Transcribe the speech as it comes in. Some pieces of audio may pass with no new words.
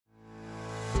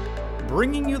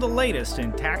Bringing you the latest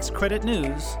in tax credit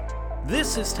news,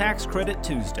 this is Tax Credit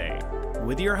Tuesday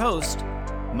with your host,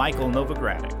 Michael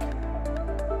Novogradac.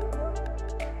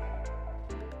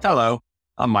 Hello,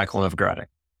 I'm Michael Novogradac,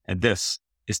 and this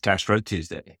is Tax Credit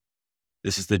Tuesday.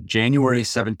 This is the January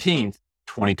 17th,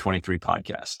 2023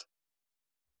 podcast.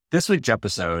 This week's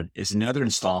episode is another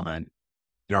installment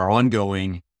in our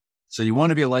ongoing So You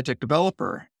Want to Be a LightTech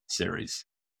Developer series.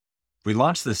 We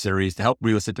launched this series to help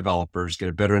real estate developers get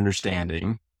a better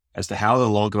understanding as to how the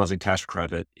local housing tax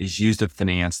credit is used to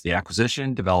finance the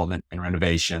acquisition, development, and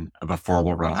renovation of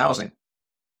affordable rental housing.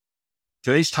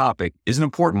 Today's topic is an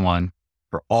important one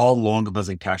for all local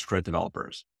housing tax credit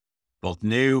developers, both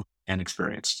new and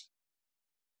experienced.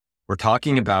 We're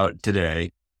talking about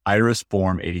today IRS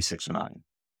Form 8609.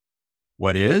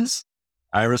 What is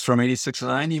IRS Form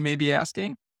 8609, you may be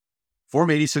asking? Form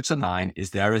 8609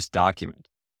 is the IRS document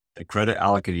that credit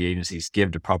allocating agencies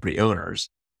give to property owners,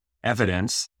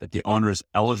 evidence that the owner is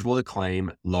eligible to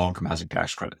claim low-income housing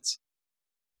tax credits.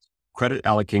 Credit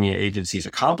allocating agencies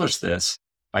accomplish this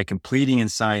by completing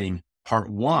and signing Part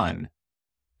 1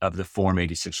 of the Form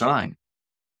 8609.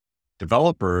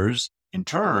 Developers, in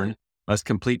turn, must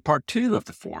complete Part 2 of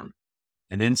the form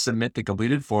and then submit the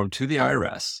completed form to the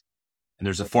IRS. And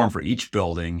there's a form for each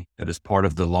building that is part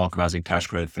of the low-income housing tax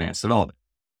credit finance development.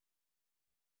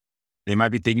 You might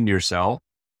be thinking to yourself,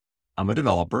 I'm a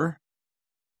developer.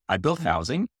 I build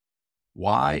housing.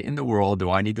 Why in the world do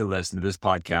I need to listen to this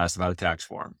podcast about a tax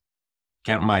form?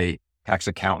 Can't my tax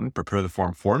accountant prepare the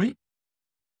form for me?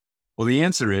 Well, the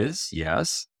answer is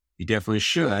yes, you definitely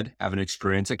should have an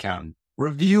experienced accountant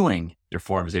reviewing your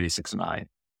Forms 8609.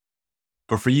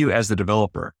 But for you as the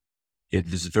developer,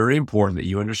 it is very important that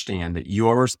you understand that you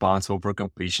are responsible for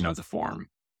completion of the form.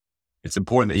 It's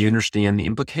important that you understand the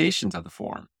implications of the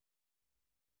form.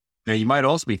 Now, you might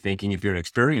also be thinking, if you're an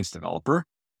experienced developer,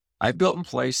 I've built and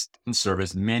placed and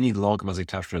serviced many low-income housing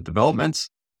tax credit developments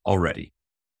already.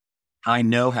 I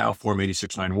know how Form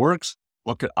 8609 works.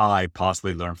 What could I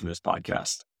possibly learn from this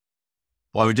podcast?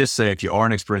 Well, I would just say, if you are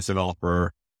an experienced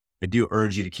developer, I do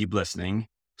urge you to keep listening,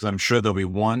 because I'm sure there'll be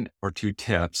one or two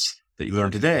tips that you learn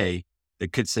today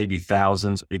that could save you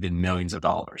thousands or even millions of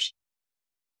dollars.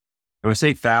 I would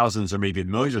say thousands or maybe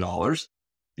millions of dollars,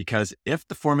 because if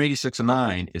the Form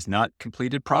 8609 is not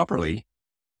completed properly,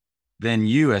 then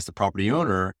you as the property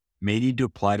owner may need to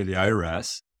apply to the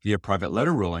IRS via private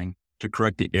letter ruling to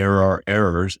correct the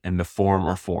errors in the form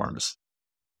or forms.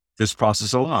 This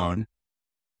process alone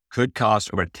could cost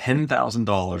over $10,000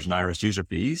 in IRS user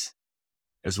fees,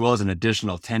 as well as an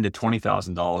additional $10,000 to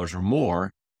 $20,000 or more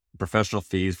in professional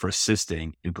fees for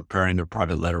assisting in preparing the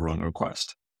private letter ruling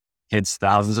request. Hence,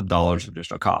 thousands of dollars of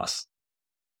additional costs.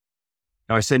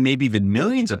 Now, I say maybe even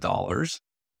millions of dollars,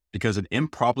 because an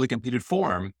improperly completed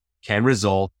form can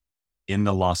result in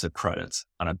the loss of credits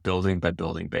on a building by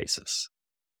building basis.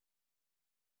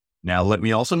 Now, let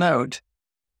me also note,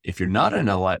 if you're not in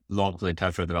a local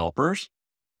tax credit developers,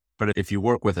 but if you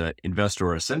work with an investor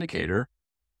or a syndicator,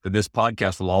 then this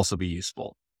podcast will also be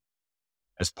useful.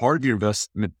 As part of your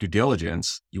investment due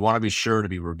diligence, you want to be sure to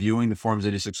be reviewing the Forms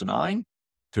 8609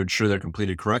 to ensure they're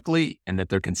completed correctly and that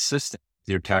they're consistent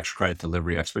with your tax credit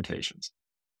delivery expectations.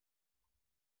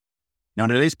 Now, in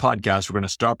today's podcast, we're going to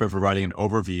start by providing an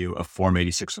overview of Form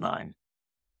 8609,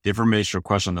 the information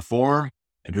requested on the form,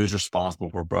 and who's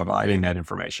responsible for providing that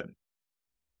information.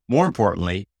 More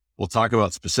importantly, we'll talk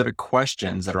about specific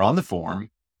questions that are on the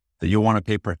form that you'll want to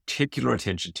pay particular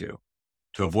attention to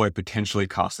avoid potentially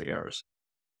costly errors.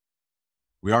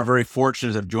 We are very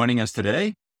fortunate of joining us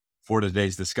today for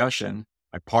today's discussion,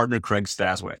 my partner, Craig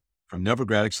Staswick from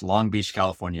Novogradac's Long Beach,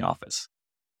 California office.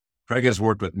 Craig has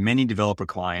worked with many developer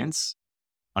clients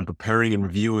on preparing and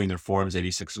reviewing their Forms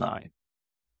 8609.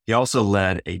 He also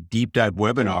led a deep dive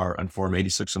webinar on Form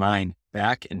 8609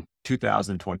 back in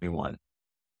 2021.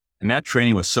 And that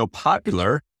training was so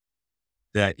popular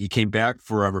that he came back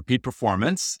for a repeat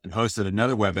performance and hosted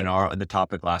another webinar on the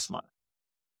topic last month.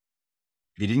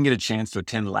 If you didn't get a chance to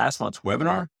attend last month's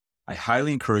webinar, I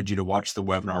highly encourage you to watch the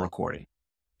webinar recording.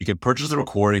 You can purchase the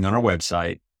recording on our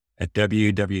website at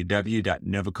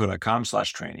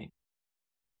www.novoco.com/training.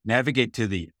 Navigate to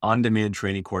the on-demand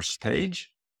training courses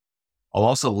page. I'll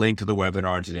also link to the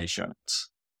webinar in today's show notes.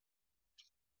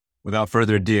 Without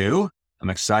further ado,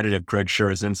 I'm excited to have Craig share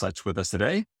his insights with us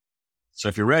today. So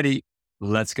if you're ready,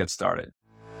 let's get started.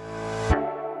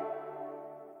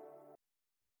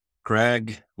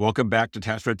 Craig, welcome back to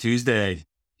Tax Credit Tuesday.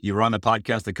 You were on the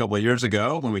podcast a couple of years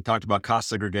ago when we talked about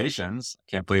cost segregations. I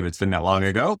can't believe it's been that long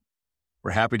ago. We're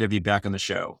happy to be back on the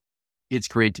show. It's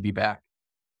great to be back.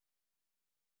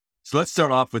 So let's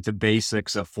start off with the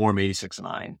basics of Form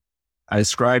 8609. I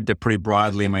described it pretty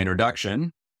broadly in my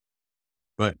introduction,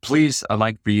 but please, I'd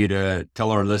like for you to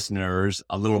tell our listeners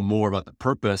a little more about the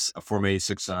purpose of Form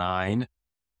 8609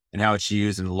 and how it's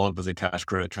used in the loan building tax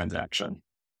credit transaction.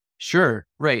 Sure.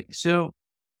 Right. So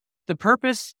the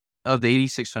purpose of the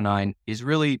 8609 is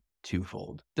really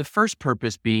twofold. The first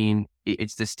purpose being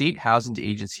it's the state housing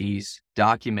agency's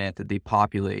document that they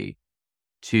populate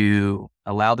to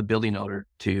allow the building owner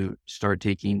to start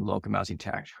taking low-income housing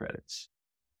tax credits.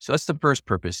 So that's the first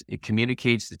purpose. It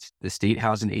communicates that the state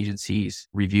housing agencies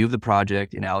review the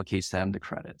project and allocates them the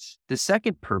credits. The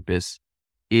second purpose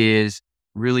is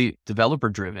really developer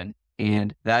driven,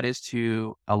 and that is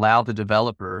to allow the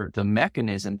developer the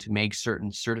mechanism to make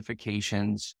certain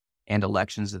certifications and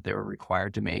elections that they were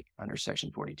required to make under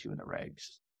Section 42 in the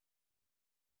regs.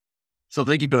 So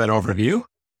thank you for that overview.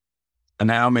 And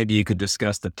now maybe you could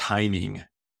discuss the timing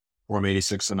Form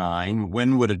 8609.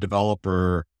 When would a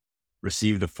developer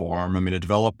receive the form? I mean, a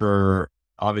developer,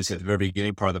 obviously at the very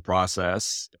beginning part of the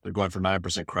process, if they're going for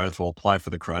 9% credits, will apply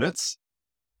for the credits.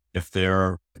 If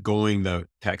they're going the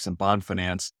tax and bond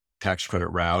finance tax credit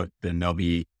route, then they'll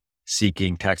be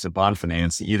seeking tax and bond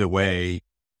finance. Either way,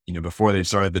 before they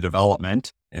started the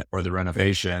development or the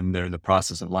renovation, they're in the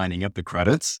process of lining up the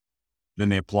credits. Then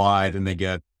they apply, then they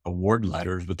get award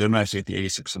letters, but they don't actually get the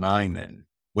 8609 then.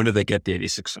 When do they get the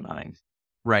 8609?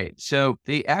 Right. So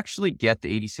they actually get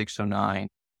the 8609,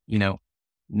 no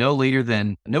earlier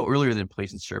than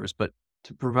place in service, but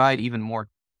to provide even more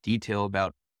detail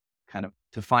about kind of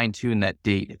to fine tune that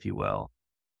date, if you will.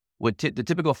 What the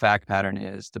typical fact pattern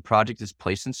is the project is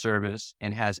placed in service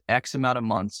and has X amount of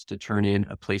months to turn in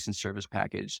a place in service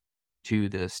package to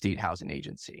the state housing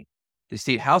agency. The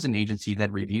state housing agency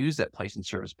then reviews that place in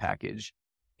service package.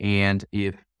 And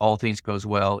if all things goes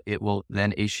well, it will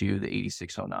then issue the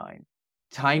 8609.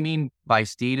 Timing by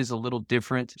state is a little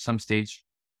different. Some states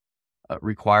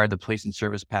require the place in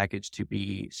service package to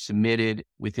be submitted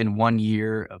within 1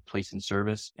 year of place in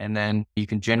service. And then you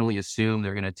can generally assume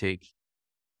they're going to take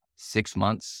 6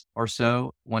 months or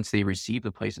so once they receive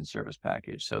the place in service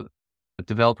package. So the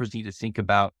developers need to think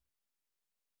about,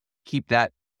 keep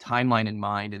that timeline in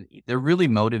mind. And they're really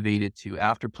motivated to,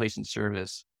 after place in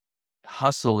service,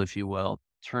 hustle, if you will,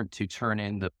 turn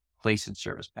in the place in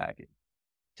service package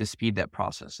to speed that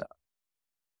process up.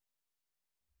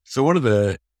 So one of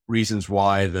the reasons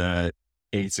why the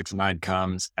 8609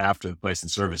 comes after the place in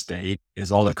service date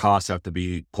is all the costs have to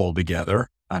be pulled together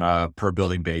on a per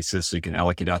building basis, so you can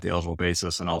allocate out the eligible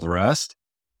basis and all the rest.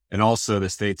 And also the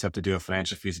states have to do a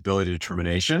financial feasibility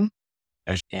determination,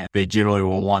 and they generally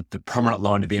will want the permanent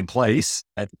loan to be in place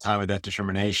at the time of that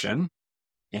determination.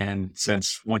 And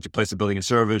since once you place the building in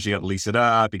service, you got to lease it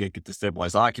up, you got to get the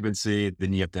stabilized occupancy,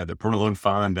 then you have to have the permanent loan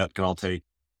fund. That can all take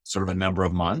sort of a number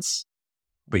of months.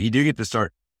 But you do get to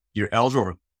start your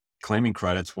eligible claiming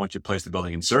credits once you place the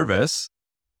building in service,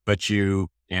 but you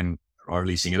are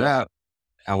leasing it up.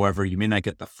 However, you may not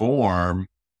get the form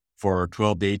for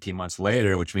 12 to 18 months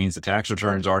later, which means the tax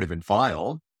return's already been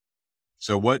filed.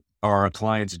 So what are our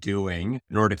clients doing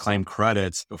in order to claim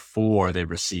credits before they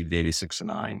receive the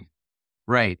 8609?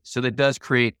 Right. So that does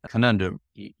create a conundrum.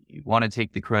 You want to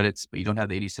take the credits, but you don't have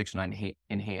the 8609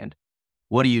 in hand.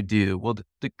 What do you do? Well,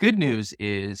 the good news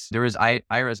is there is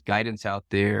IRS guidance out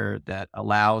there that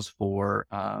allows for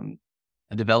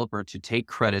a developer to take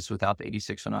credits without the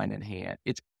 8609 in hand.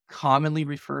 It's commonly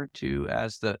referred to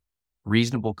as the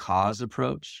reasonable cause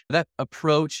approach. That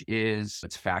approach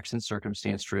it's facts and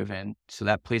circumstance driven. So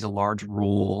that plays a large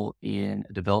role in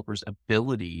a developer's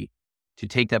ability to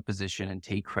take that position and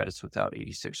take credits without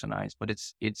 8609s. But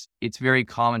it's very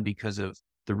common because of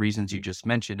the reasons you just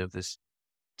mentioned of this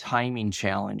timing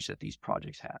challenge that these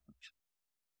projects have.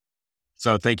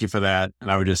 So thank you for that. And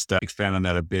I would just expand on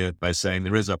that a bit by saying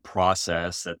there is a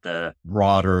process that the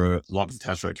broader long-term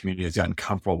tax credit community has gotten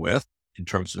comfortable with in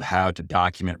terms of how to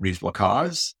document reasonable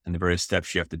cause and the various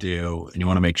steps you have to do. And you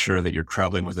want to make sure that you're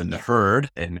traveling within the herd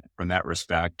and from that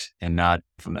respect and not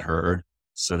from the herd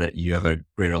so that you have a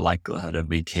greater likelihood of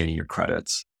maintaining your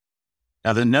credits.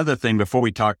 Now, another thing before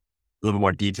we talk a little bit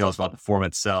more details about the form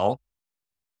itself,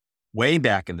 way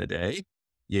back in the day,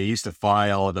 you used to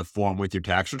file the form with your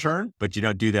tax return, but you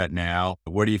don't do that now.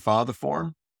 Where do you file the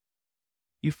form?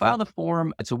 You file the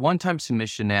form. It's a one-time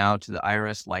submission now to the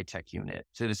IRS LIHTC unit,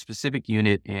 to the specific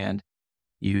unit, and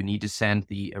you need to send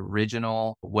the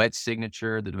original wet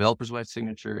signature, the developer's wet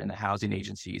signature, and the housing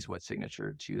agency's wet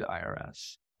signature to the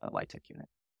IRS LIHTC unit.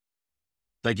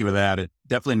 Thank you for that. It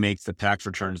definitely makes the tax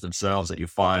returns themselves that you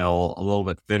file a little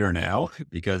bit fitter now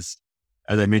because,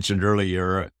 as I mentioned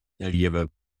earlier, you have a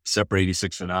separate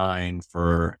 8609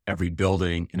 for every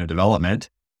building in a development.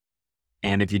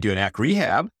 And if you do an AC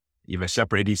rehab, you have a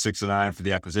separate 8609 for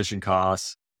the acquisition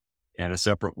costs and a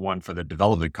separate one for the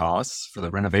development costs, for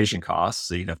the renovation costs.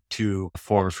 So you have two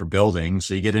forms for buildings.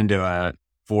 So you get into a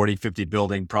 40, 50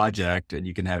 building project and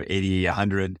you can have 80,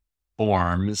 100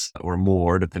 forms or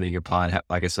more, depending upon,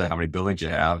 like I said, how many buildings you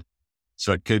have.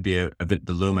 So it could be a bit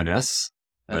voluminous,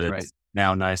 but it's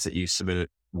now nice that you submit it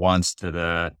once to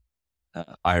the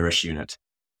Irish unit.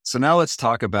 So now let's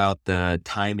talk about the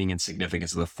timing and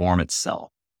significance of the form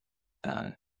itself.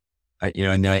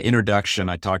 In the introduction,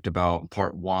 I talked about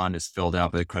part 1 is filled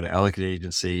out by the credit allocating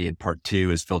agency and part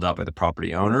 2 is filled out by the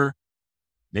property owner.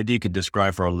 Maybe you could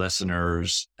describe for our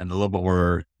listeners in a little bit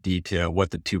more detail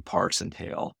what the two parts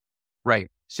entail. Right.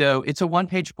 So it's a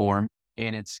 1-page form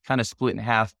and it's kind of split in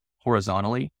half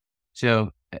horizontally.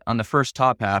 So on the first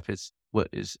top half is what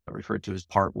is referred to as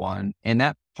part 1. And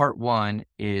that part 1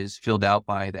 is filled out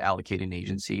by the allocating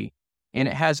agency. And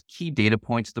it has key data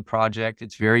points of the project.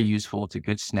 It's very useful. It's a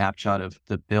good snapshot of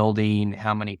the building,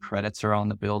 how many credits are on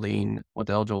the building, what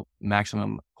the eligible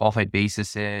maximum qualified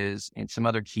basis is, and some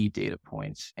other key data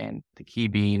points. And the key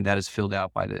being that is filled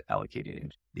out by the allocated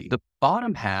agency. The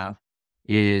bottom half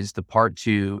is the part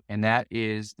 2, and that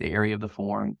is the area of the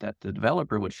form that the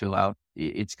developer would fill out.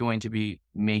 It's going to be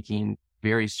making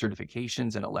various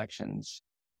certifications and elections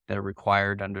that are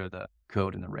required under the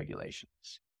code and the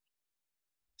regulations.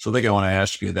 So I think I want to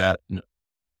ask you that and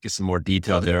get some more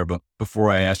detail there. But before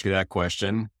I ask you that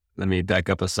question, let me back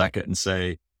up a second and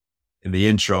say, in the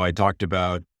intro, I talked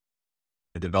about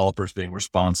the developers being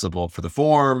responsible for the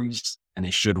forms and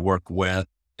they should work with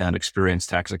an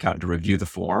experienced tax accountant to review the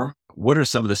form. What are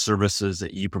some of the services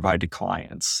that you provide to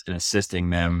clients in assisting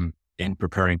them in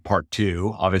preparing part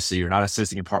 2? Obviously, you're not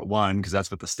assisting in part 1 because that's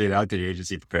what the state allocating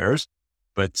agency prepares.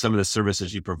 But some of the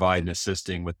services you provide in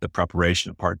assisting with the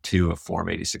preparation of part 2 of Form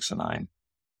 8609.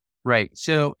 Right.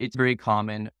 So it's very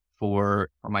common for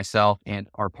myself and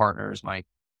our partners, Mike,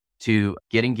 to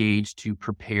get engaged to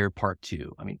prepare part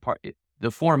 2. I mean,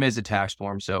 the form is a tax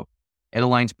form, so it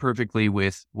aligns perfectly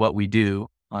with what we do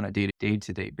on a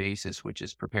day-to-day basis, which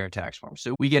is prepare tax forms.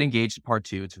 So we get engaged in part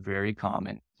 2. It's very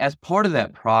common. As part of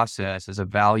that process, as a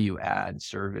value add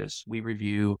service, we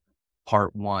review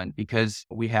part 1 because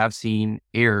we have seen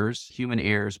human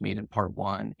errors made in part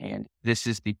 1. And this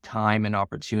is the time and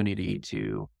opportunity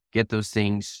to get those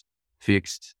things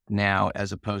fixed now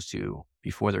as opposed to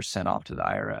before they're sent off to the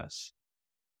IRS.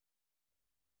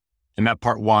 And that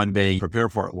part 1, they prepare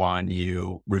part 1,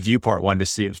 you review part 1 to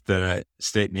see if the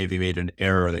state maybe made an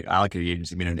error, the allocating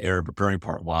agency made an error preparing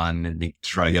part 1 and they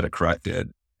try to get it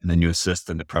corrected. And then you assist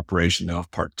in the preparation of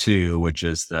part 2, which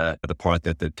is the part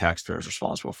that the taxpayer is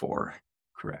responsible for.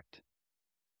 Correct.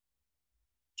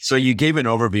 So you gave an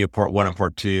overview of part 1 and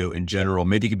part 2 in general.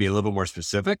 Maybe you could be a little bit more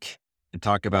specific and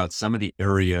talk about some of the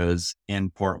areas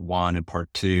in part 1 and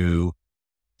part 2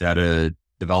 that a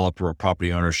developer or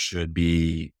property owner should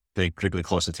be paying particularly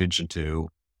close attention to,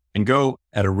 and go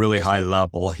at a really high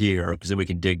level here, because then we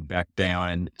can dig back down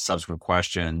in subsequent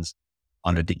questions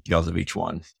on the details of each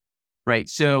one. Right.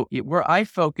 So where I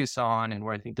focus on and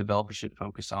where I think developers should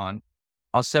focus on,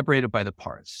 I'll separate it by the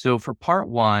parts. So for part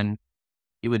 1,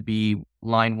 it would be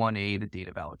line 1A, the date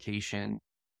of allocation,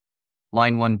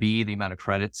 line 1B, the amount of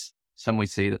credits. Some would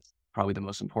say that's probably the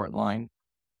most important line.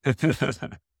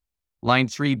 Line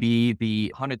 3B,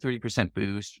 the 130%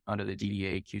 boost under the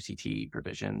DDA QCT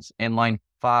provisions, and line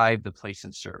 5, the place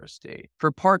in service date.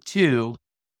 For part 2,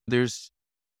 there's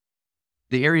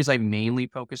the areas I mainly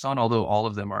focus on, although all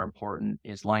of them are important,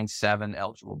 is line 7,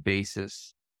 eligible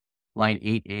basis, line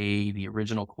 8A, the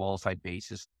original qualified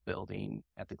basis building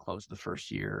at the close of the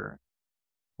first year.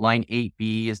 Line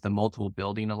 8B is the multiple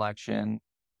building election.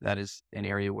 That is an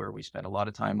area where we spend a lot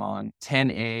of time on.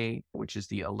 10A, which is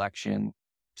the election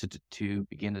to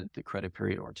begin the credit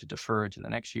period or to defer to the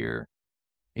next year.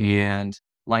 And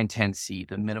line 10C,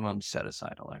 the minimum set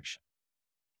aside election.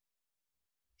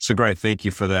 So great. Thank you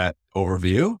for that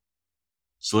overview.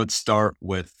 So let's start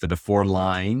with the 4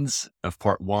 lines of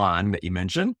part 1 that you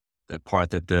mentioned, the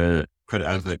part that the credit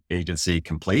allocating agency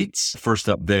completes. First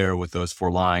up there with those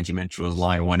 4 lines you mentioned was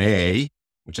line 1A,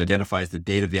 which identifies the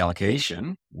date of the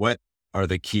allocation. What are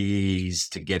the keys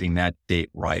to getting that date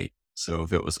right? So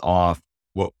if it was off,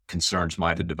 what concerns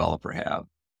might the developer have?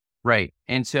 Right.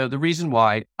 And so the reason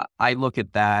why I look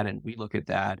at that and we look at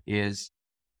that is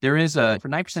for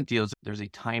 9% deals, there's a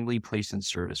timely place in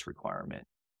service requirement.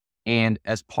 And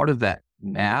as part of that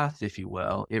math, if you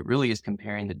will, it really is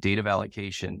comparing the date of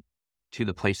allocation to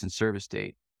the place in service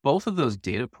date. Both of those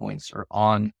data points are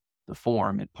on the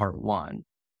form in part 1.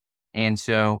 And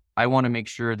so I want to make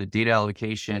sure the data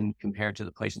allocation compared to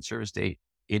the place in service date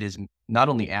it is not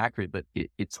only accurate, but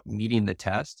it's meeting the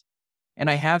test. And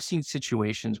I have seen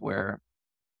situations where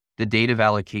the date of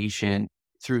allocation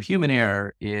through human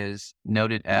error is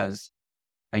noted as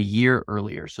a year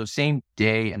earlier. So same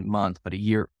day and month, but a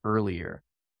year earlier.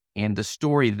 And the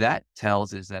story that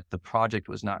tells is that the project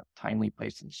was not timely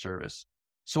placed in service.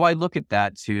 So I look at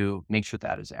that to make sure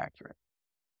that is accurate.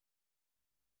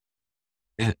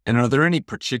 And are there any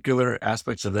particular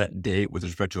aspects of that date with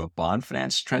respect to a bond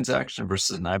finance transaction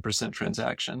versus a 9%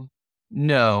 transaction?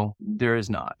 No, there is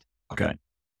not. Okay.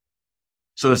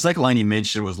 So the second line you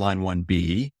mentioned was line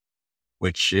 1B,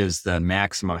 which is the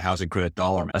maximum housing credit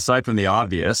dollar. Aside from the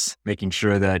obvious, making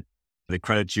sure that the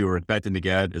credit you were expecting to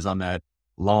get is on that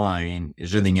line,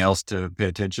 is there anything else to pay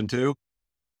attention to?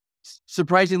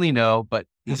 Surprisingly, no, but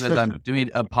because I'm doing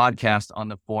a podcast on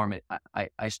the form,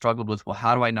 I struggled with, well,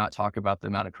 how do I not talk about the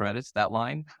amount of credits, that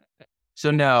line? So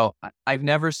no, I've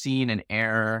never seen an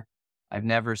error. I've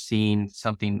never seen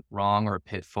something wrong or a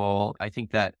pitfall. I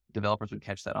think that developers would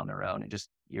catch that on their own, and just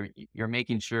you're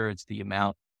making sure it's the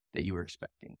amount that you were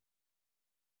expecting.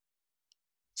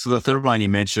 So the third line you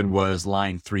mentioned was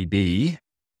line 3B,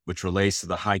 which relates to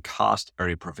the high cost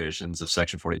area provisions of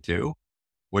Section 42.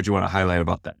 What do you want to highlight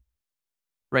about that?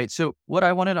 Right. So what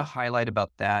I wanted to highlight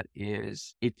about that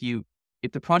is if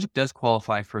the project does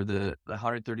qualify for the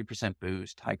 130%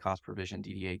 boost, high cost provision,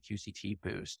 DDA, QCT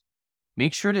boost,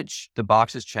 make sure that the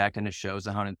box is checked and it shows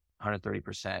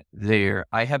 130% there.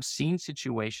 I have seen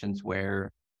situations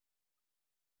where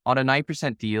on a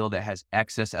 9% deal that has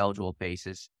excess eligible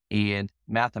basis and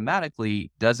mathematically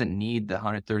doesn't need the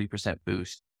 130%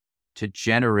 boost to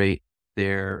generate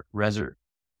their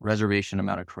reservation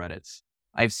amount of credits.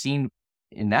 I've seen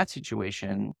in that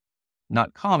situation,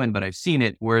 not common, but I've seen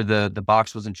it where the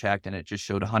box wasn't checked and it just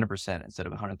showed 100% instead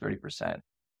of 130%.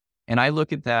 And I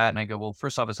look at that and I go, well,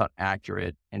 first off, it's not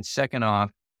accurate. And second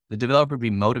off, the developer would be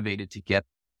motivated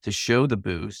to show the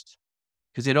boost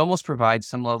because it almost provides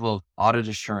some level of audit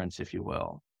assurance, if you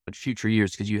will, but future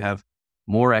years, because you have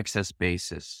more excess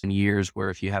basis in years where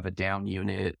if you have a down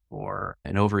unit or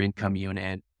an over income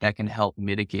unit, that can help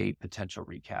mitigate potential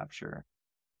recapture.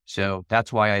 So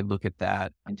that's why I look at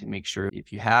that and to make sure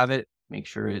if you have it, make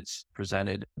sure it's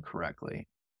presented correctly.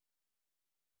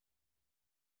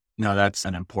 No, that's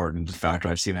an important factor.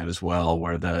 I've seen that as well,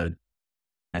 where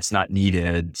it's not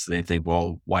needed. So they think,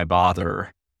 well, why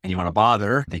bother? And you want to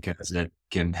bother because it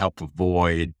can help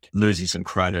avoid losing some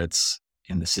credits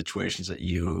in the situations that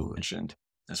you mentioned,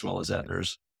 as well as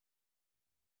others.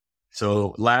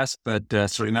 So last, but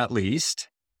certainly not least,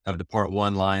 of the part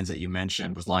 1 lines that you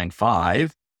mentioned was line 5,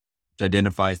 which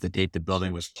identifies the date the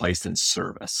building was placed in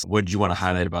service. What did you want to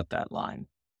highlight about that line?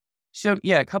 So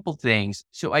yeah, a couple things.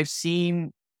 So I've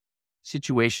seen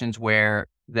situations where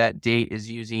that date is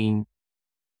using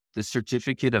the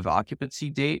certificate of occupancy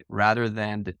date rather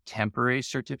than the temporary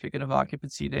certificate of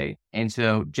occupancy date. And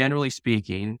so generally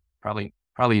speaking, probably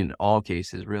in all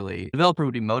cases, really, the developer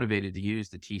would be motivated to use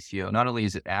the TCO. Not only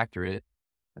is it accurate,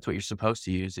 that's what you're supposed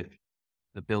to use if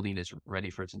the building is ready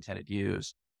for its intended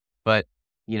use, but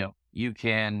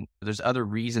there's other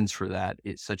reasons for that.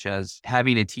 It's such as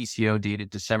having a TCO dated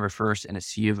December 1st and a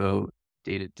C of O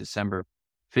dated December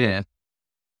 5th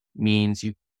means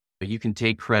you can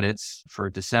take credits for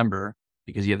December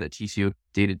because you have that TCO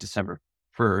dated December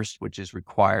 1st, which is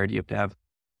required. You have to have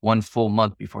 1 full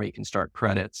month before you can start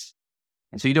credits.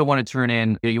 And so you don't want to turn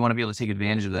in, you want to be able to take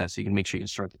advantage of that so you can make sure you can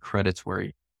start the credits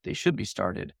where they should be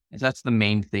started. And that's the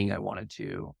main thing I wanted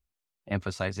to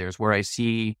emphasize there is where I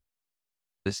see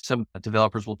some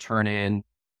developers will turn in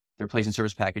their place in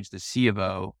service package, the C of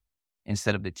O,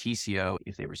 instead of the TCO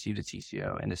if they received a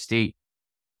TCO. And the state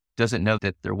doesn't know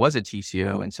that there was a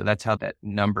TCO. And so that's how that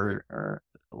number or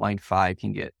line 5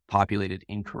 can get populated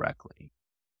incorrectly.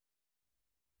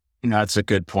 That's a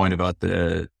good point about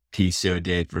the TCO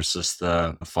date versus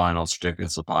the final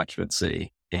certificates of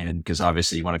occupancy. And because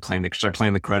obviously you want to start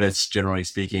claiming the credits, generally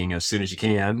speaking, as soon as you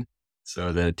can.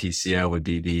 So the TCO would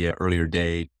be the earlier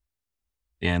date.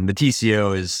 And the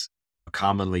TCO is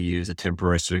commonly used, a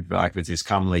temporary certificate of occupancy is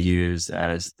commonly used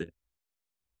as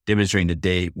demonstrating the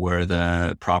date where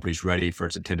the property is ready for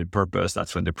its intended purpose.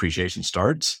 That's when depreciation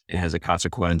starts. It has a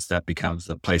consequence that becomes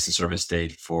the place in service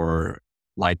date for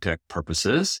LIHTC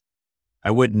purposes. I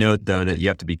would note, though, that you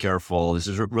have to be careful. This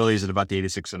really isn't about the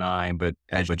 8609, but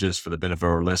just for the benefit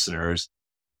of our listeners,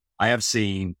 I have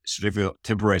seen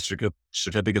temporary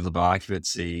certificates of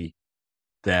occupancy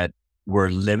that were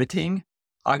limiting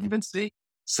occupancy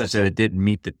such that it didn't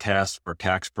meet the test for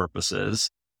tax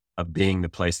purposes of being the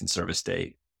place in service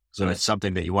date. So it's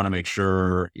something that you want to make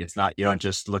sure it's not, you don't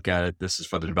just look at it. This is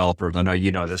for the developers. I know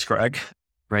you know this, Craig,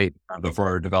 Right. But for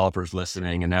our developers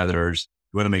listening and others,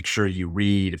 you want to make sure you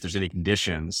read if there's any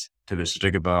conditions to the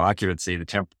certificate of occupancy,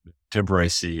 the temporary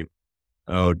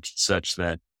CO, such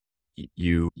that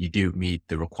you do meet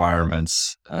the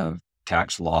requirements of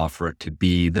tax law for it to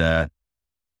be the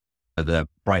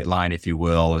bright line, if you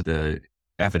will, the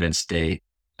evidence date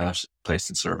placed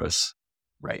in service.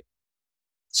 Right.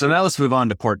 So now let's move on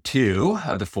to part 2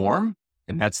 of the form.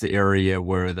 And that's the area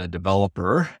where the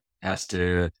developer has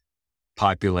to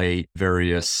populate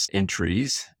various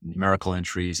entries, numerical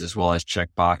entries, as well as check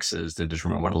boxes to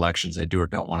determine what elections they do or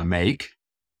don't want to make.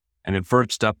 And then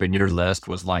first up in your list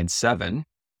was line 7,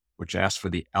 which asks for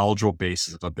the eligible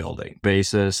basis of a building.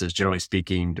 Basis is, generally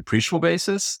speaking, depreciable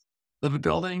basis of a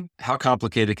building. How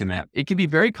complicated can that be? It can be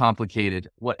very complicated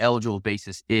what eligible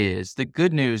basis is. The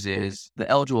good news is the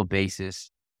eligible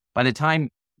basis, by the time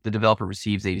the developer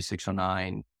receives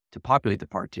 8609 to populate the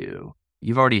part 2,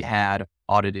 you've already had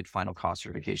audited final cost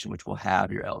certification, which will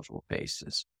have your eligible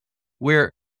basis.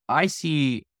 Where I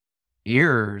see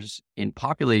errors in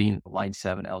populating line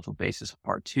 7 eligible basis of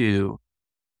part 2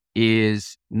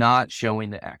 is not showing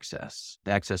the excess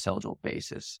eligible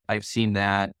basis. I've seen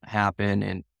that happen,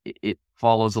 and it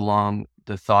follows along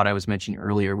the thought I was mentioning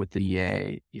earlier with the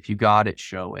EA. If you got it,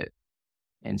 show it.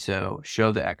 And so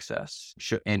show the excess.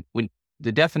 And when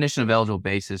the definition of eligible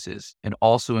basis is, it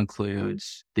also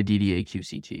includes the DDA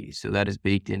QCT. So that is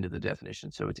baked into the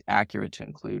definition. So it's accurate to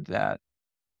include that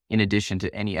in addition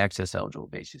to any excess eligible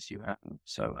basis you have.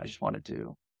 So I just wanted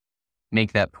to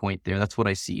make that point there. That's what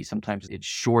I see. Sometimes it's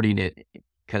shorting it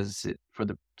because for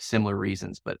the similar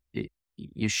reasons, but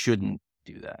you shouldn't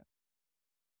do that.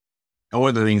 One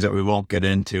of the things that we won't get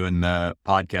into in the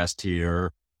podcast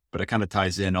here, but it kind of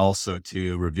ties in also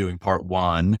to reviewing part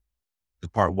 1. The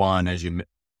part 1, as you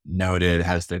noted,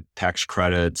 has the tax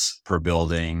credits per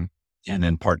building. And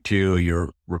then part 2, you're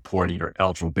reporting your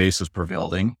eligible basis per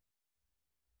building.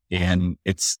 And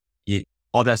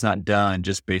all that's not done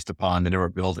just based upon the number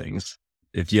of buildings.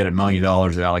 If you had $1 million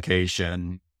of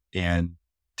allocation and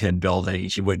 10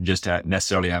 buildings, you wouldn't just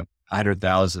necessarily have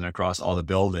 100,000 across all the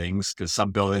buildings, because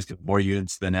some buildings get more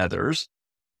units than others.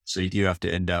 So you do have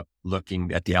to end up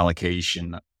looking at the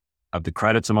allocation of the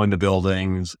credits among the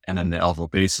buildings and then the eligible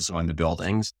basis among the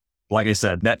buildings. Like I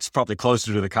said, that's probably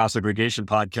closer to the cost segregation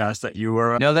podcast that you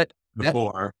were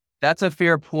before. That's a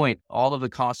fair point. All of the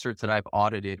cost certs that I've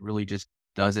audited really just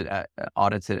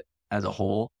audits it as a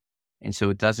whole. And so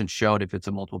it doesn't show it if it's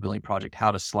a multiple building project,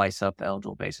 how to slice up the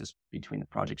eligible basis between the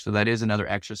projects. So that is another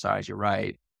exercise, you're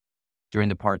right, during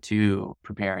the part 2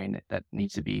 preparing that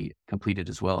needs to be completed,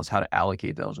 as well as how to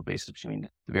allocate the eligible basis between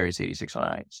the various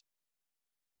 8609s.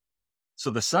 So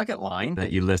the second line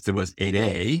that you listed was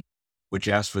 8A, which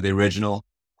asks for the original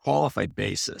qualified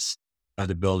basis of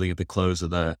the building at the close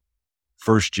of the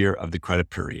first year of the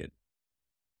credit period.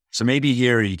 So maybe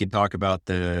here you can talk about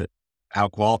how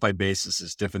qualified basis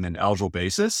is different than eligible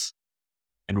basis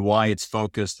and why it's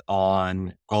focused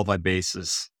on qualified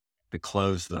basis to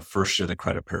close the first year of the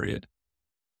credit period.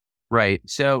 Right.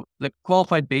 So the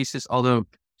qualified basis, although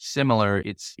similar,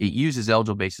 it uses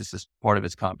eligible basis as part of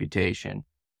its computation.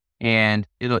 And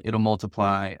it'll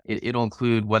multiply. It'll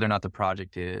include whether or not the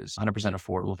project is 100%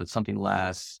 affordable. If it's something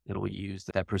less, it'll use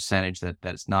that percentage that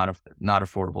is not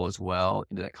affordable as well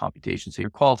into that computation. So your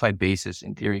qualified basis,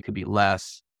 in theory, could be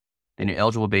less than your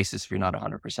eligible basis if you're not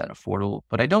 100% affordable.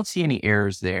 But I don't see any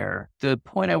errors there. The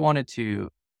point I wanted to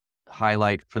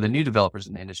highlight for the new developers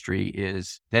in the industry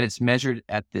is that it's measured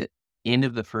at the end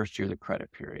of the first year of the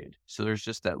credit period. So there's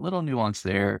just that little nuance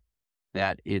there,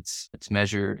 that it's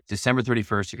measured December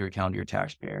 31st if you're a calendar year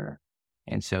taxpayer.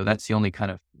 And so that's the only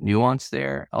kind of nuance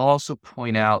there. I'll also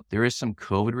point out there is some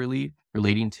COVID relief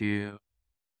relating to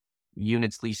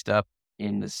units leased up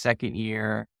in the second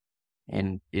year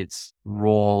and its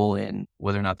role in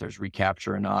whether or not there's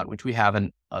recapture or not, which we have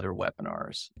in other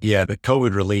webinars. Yeah, the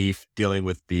COVID relief dealing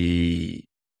with the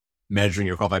measuring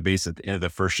your qualified basis at the end of the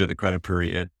first year of the credit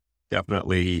period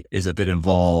definitely is a bit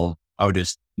involved. I would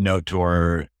just note to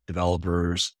our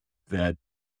developers that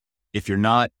if you're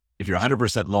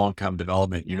 100% low income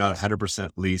development, you're not 100%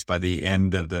 leased by the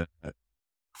end of the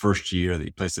first year that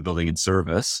you place the building in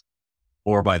service,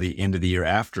 or by the end of the year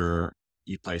after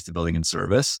you place the building in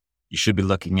service, you should be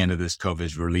looking into this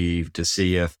COVID relief to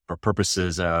see if, for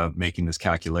purposes of making this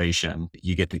calculation,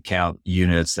 you get to count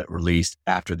units that were leased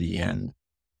after the end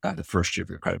of the first year of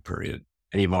your credit period.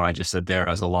 And even what I just said there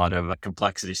has a lot of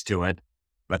complexities to it.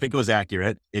 I think it was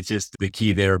accurate. It's just the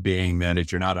key there being that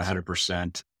if you're not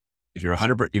 100%, if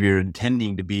you're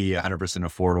intending to be 100%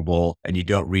 affordable and you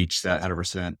don't reach that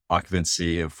 100%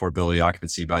 affordability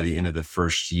occupancy by the end of the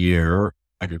first year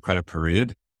of your credit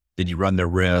period, then you run the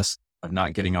risk of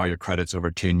not getting all your credits over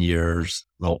 10 years.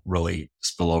 They'll really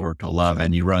spill over to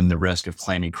 11. You run the risk of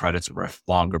claiming credits over a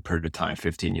longer period of time,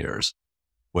 15 years,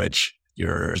 which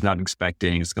you're not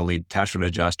expecting. It's going to lead to tax rate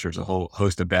adjusters. A whole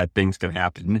host of bad things can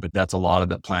happen, but that's a lot of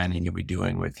the planning you'll be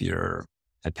doing with your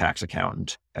tax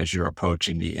accountant as you're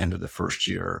approaching the end of the first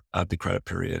year of the credit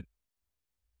period.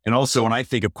 And also, when I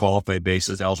think of qualified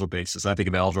basis, eligible basis, I think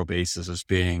of eligible basis as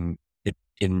being,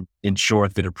 in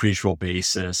short, the depreciable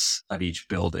basis of each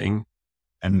building.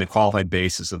 And the qualified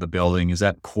basis of the building is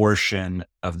that portion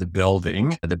of the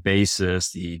building, the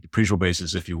basis, the depreciable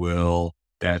basis, if you will,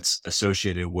 that's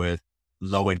associated with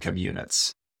low income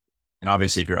units. And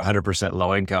obviously, if you're 100%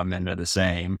 low income, then they're the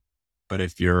same. But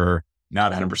if you're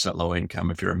not 100% low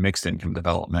income, if you're a mixed income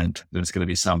development, then it's going to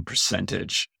be some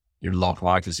percentage, your local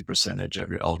occupancy percentage of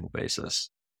your eligible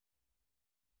basis.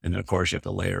 And then, of course, you have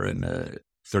to layer in the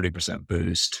 30%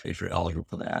 boost if you're eligible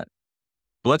for that.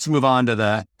 But let's move on to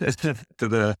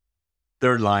the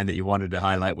third line that you wanted to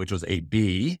highlight, which was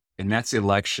 8B, and that's the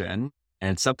election.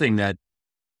 And it's something that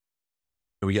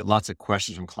we get lots of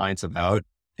questions from clients about,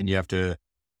 and you have to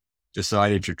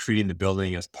decide if you're treating the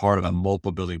building as part of a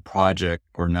multiple building project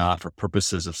or not for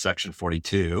purposes of Section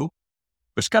 42,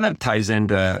 which kind of ties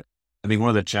into, I think, one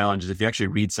of the challenges. If you actually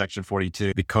read Section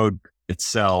 42, the code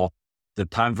itself, the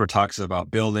times where it talks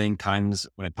about building, times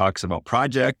when it talks about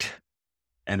project,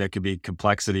 and there could be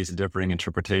complexities and differing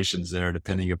interpretations there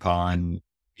depending upon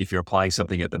if you're applying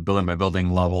something at the building by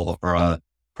building level or a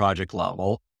project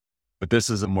level. But this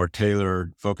is a more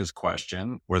tailored focus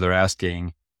question where they're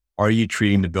asking, are you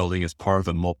treating the building as part of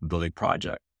a multi-building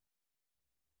project?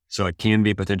 So it can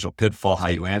be a potential pitfall how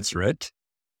you answer it.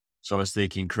 So I was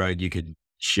thinking, Craig, you could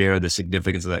share the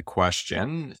significance of that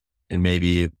question and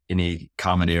maybe any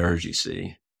common errors you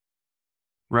see.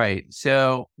 Right.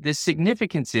 So the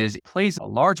significance is it plays a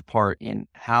large part in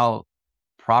how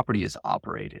property is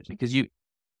operated, because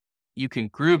you can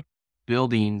group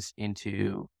buildings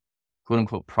into quote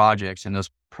unquote projects, and those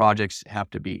projects have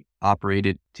to be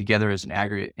operated together as an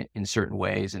aggregate in certain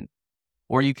ways.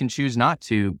 Or you can choose not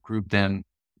to group them,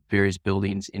 various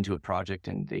buildings, into a project,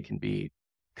 and they can be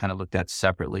kind of looked at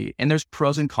separately. And there's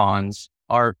pros and cons.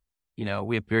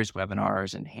 We have various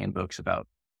webinars and handbooks about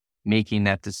making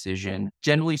that decision.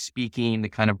 Generally speaking, the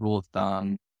kind of rule of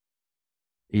thumb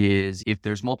is if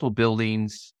there's multiple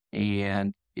buildings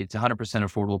and it's 100%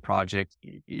 affordable project,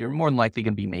 you're more than likely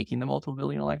going to be making the multiple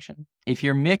building election. If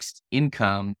you're mixed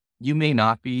income, you may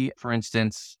not be. For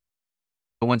instance,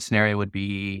 one scenario would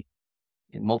be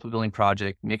in multiple building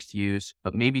project, mixed use,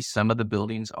 but maybe some of the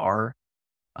buildings are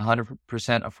 100%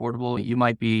 affordable.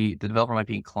 The developer might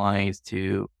be inclined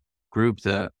to group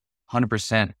the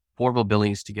 100% affordable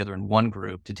buildings together in one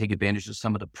group to take advantage of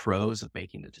some of the pros of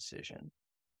making the decision.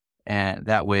 And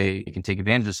that way you can take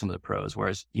advantage of some of the pros,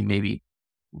 whereas you maybe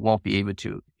won't be able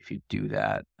to if you do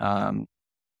that.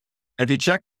 Have you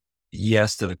checked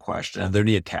yes to the question? Are there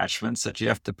any attachments that you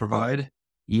have to provide?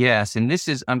 Yes. And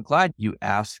I'm glad you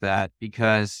asked that,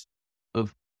 because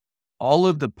of all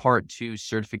of the Part 2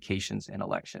 certifications and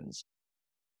elections,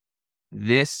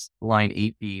 this line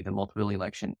 8B, the multiple building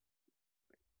election,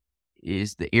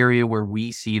 is the area where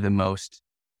we see the most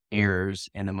errors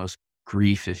and the most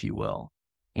grief, if you will.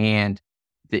 And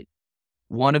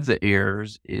one of the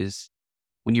errors is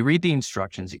when you read the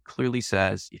instructions, it clearly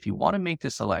says, if you want to make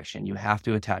this election, you have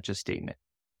to attach a statement.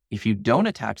 If you don't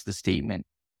attach the statement,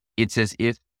 it's as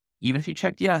if, even if you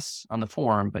checked yes on the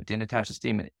form, but didn't attach the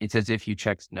statement, it's as if you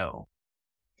checked no.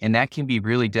 And that can be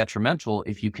really detrimental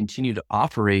if you continue to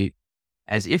operate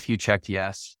as if you checked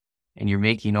yes, and you're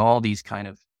making all these kind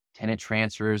of tenant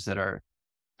transfers they're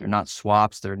not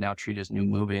swaps, they're now treated as new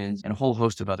move-ins, and a whole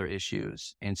host of other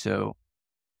issues. And so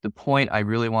the point I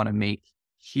really want to make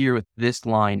here with this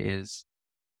line is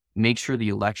make sure the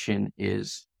election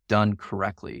is done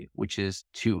correctly, which is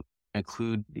to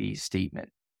include the statement.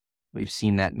 We've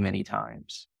seen that many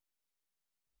times.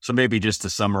 So maybe just to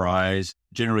summarize,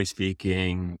 generally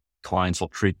speaking, clients will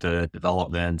treat the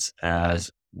developments as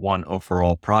one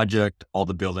overall project, all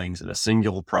the buildings in a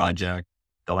single project.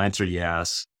 They'll answer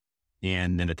yes,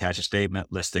 and then attach a statement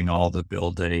listing all the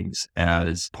buildings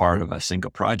as part of a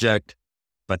single project.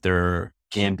 But there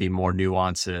can be more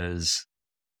nuances,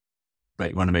 but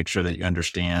you want to make sure that you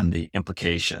understand the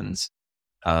implications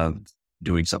of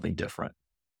doing something different.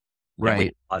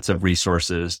 Right. Lots of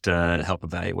resources to help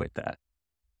evaluate that.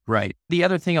 Right. The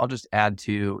other thing I'll just add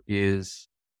to is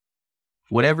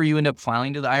whatever you end up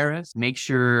filing to the IRS, make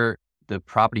sure the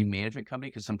property management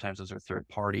company, because sometimes those are third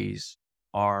parties,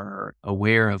 are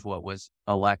aware of what was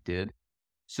elected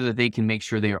so that they can make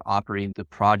sure they are operating the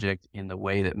project in the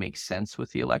way that makes sense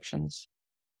with the elections.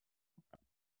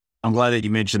 I'm glad that you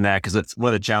mentioned that because that's one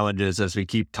of the challenges as we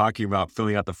keep talking about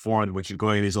filling out the form, which is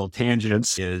going in these little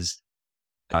tangents is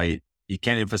you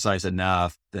can't emphasize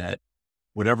enough that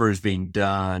whatever is being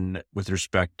done with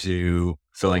respect to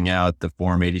filling out the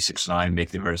Form 8609,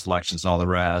 making the various elections and all the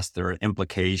rest, there are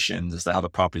implications as to how the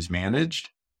property is managed.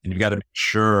 And you've got to make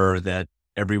sure that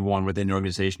everyone within the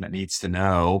organization that needs to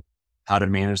know how to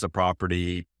manage the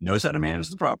property knows how to manage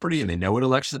the property and they know what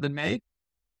elections have been made.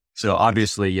 So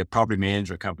obviously a property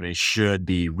management company should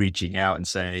be reaching out and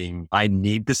saying, I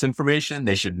need this information.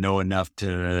 They should know enough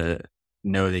to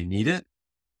know they need it.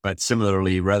 But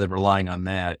similarly, rather than relying on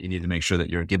that, you need to make sure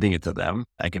that you're giving it to them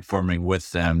and confirming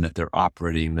with them that they're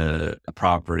operating the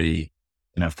property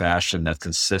in a fashion that's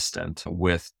consistent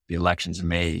with the elections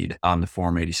made on the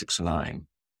Form 8609.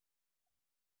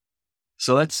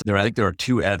 So I think there are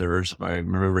two others, if I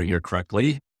remember here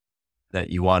correctly,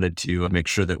 that you wanted to make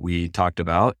sure that we talked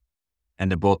about. And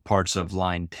they're both parts of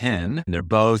line 10. And they're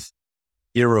both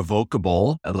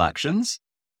irrevocable elections.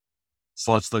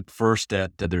 So let's look first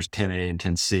at, there's 10A and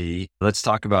 10C. Let's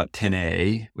talk about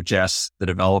 10A, which asks the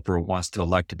developer wants to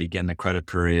elect to begin the credit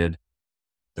period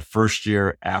the first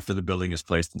year after the building is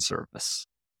placed in service.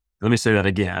 Let me say that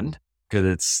again, because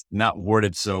it's not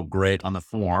worded so great on the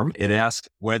form. It asks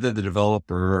whether the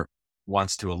developer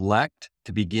wants to elect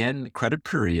to begin the credit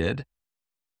period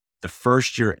the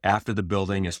first year after the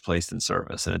building is placed in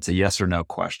service. And it's a yes or no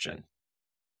question.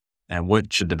 And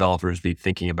what should developers be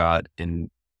thinking about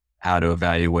in how to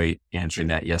evaluate answering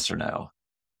that yes or no?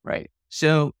 Right.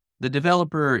 So the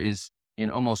developer is,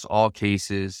 in almost all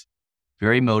cases,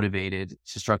 very motivated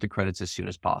to start the credits as soon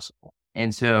as possible.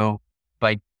 And so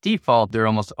by default, they're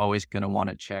almost always going to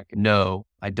want to check, no,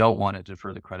 I don't want to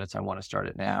defer the credits. I want to start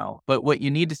it now. But what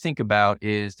you need to think about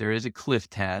is there is a cliff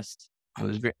test.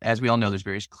 As we all know, there's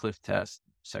various cliff tests,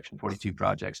 Section 42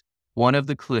 projects. One of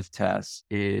the cliff tests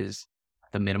is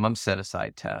the minimum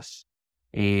set-aside test.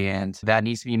 And that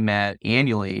needs to be met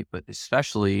annually, but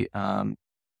especially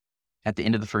at the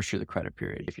end of the first year of the credit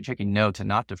period. If you're checking no to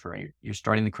not defer, you're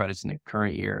starting the credits in the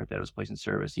current year that it was placed in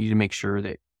service. You need to make sure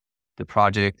that the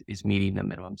project is meeting the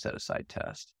minimum set-aside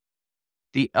test.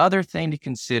 The other thing to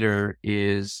consider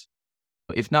is,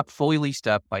 if not fully leased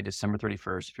up by December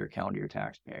 31st, if you're a calendar year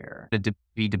taxpayer, to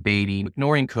be debating,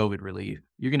 ignoring COVID relief,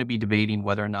 you're going to be debating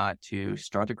whether or not to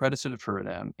start the credits or defer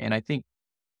them. And I think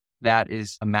that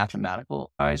is a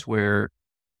mathematical size where,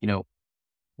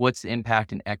 what's the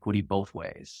impact in equity both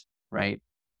ways, right?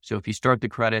 So if you start the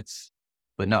credits,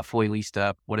 but not fully leased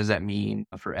up, what does that mean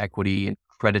for equity and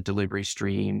credit delivery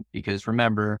stream? Because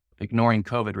remember, ignoring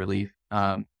COVID relief,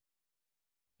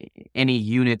 any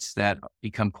units that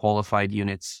become qualified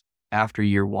units after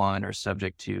year one are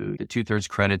subject to the 2/3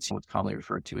 credits, what's commonly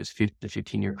referred to as the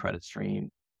 15-year credit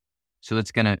stream. So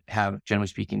that's going to have, generally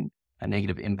speaking, a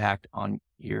negative impact on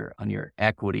your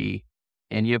equity.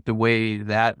 And you have to weigh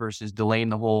that versus delaying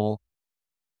the whole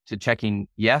to checking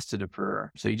yes to defer.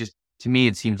 So to me,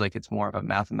 it seems like it's more of a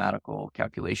mathematical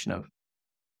calculation of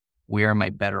where am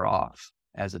I better off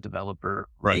as a developer,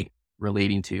 right,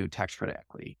 relating to tax credit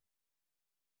equity.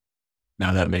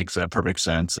 Now that makes perfect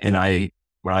sense. And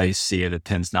when I see it, it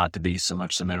tends not to be so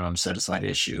much the minimum set aside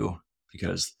issue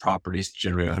because properties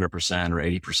generate 100% or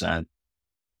 80%.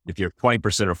 If you're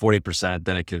 20% or 40%,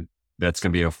 then that's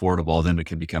going to be affordable. Then it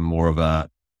can become more of a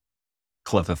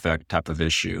cliff effect type of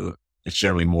issue. It's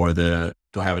generally more do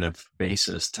I have enough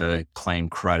basis to claim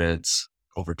credits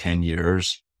over 10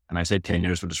 years? And I say 10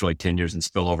 years, but it's really 10 years and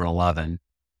spill over 11.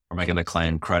 Or am I going to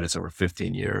claim credits over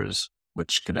 15 years,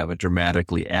 which could have a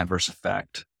dramatically adverse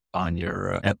effect on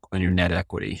your net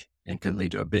equity and could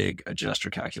lead to a big adjuster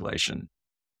calculation.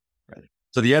 Right.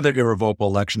 So the other irrevocable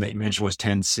election that you mentioned was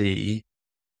 10C,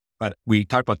 but we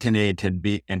talked about 10A and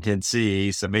 10B and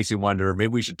 10C. So it makes me wonder, maybe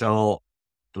we should tell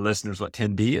the listeners what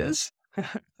 10B is.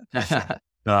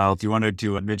 If you wanted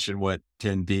to mention what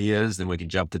 10B is, then we can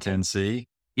jump to 10C.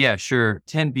 Yeah, sure.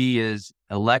 10B is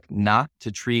elect not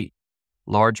to treat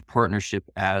large partnership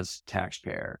as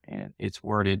taxpayer. And it's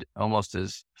worded almost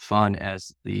as fun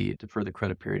as the defer the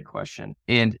credit period question.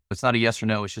 And it's not a yes or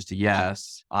no, it's just a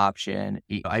yes option.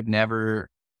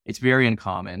 It's very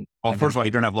uncommon. Well, first of all,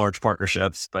 you don't have large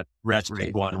partnerships, but that's a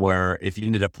big one where if you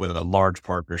ended up with a large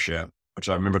partnership, which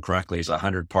I remember correctly is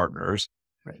 100 partners,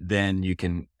 then you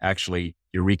can actually,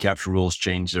 your recapture rules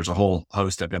change. There's a whole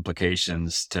host of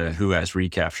implications to who has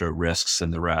recapture risks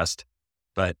and the rest.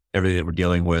 But everything that we're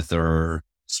dealing with are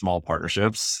small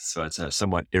partnerships. So it's a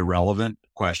somewhat irrelevant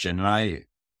question. And I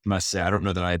must say, I don't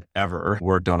know that I've ever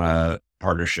worked on a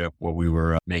partnership where we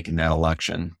were making that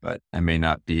election, but I may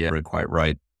not be quite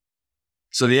right.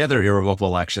 So the other irrevocable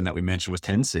election that we mentioned was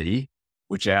 10C,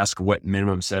 which ask what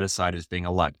minimum set aside is being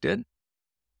elected.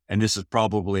 And this is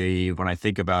probably, when I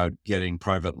think about getting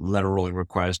private letter ruling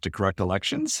requests to correct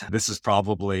elections, this is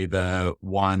probably the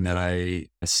one that I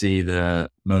see the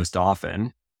most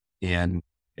often. And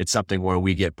it's something where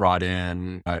we get brought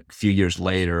in a few years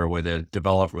later where the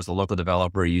developer was a local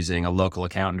developer using a local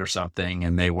accountant or something,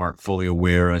 and they weren't fully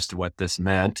aware as to what this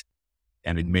meant.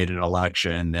 And it made an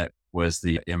election that was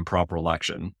the improper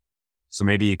election. So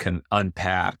maybe you can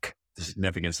unpack the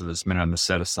significance of this minimum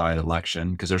set aside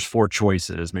election, because there's 4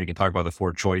 choices. Maybe you can talk about the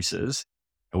 4 choices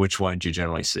and which ones you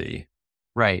generally see.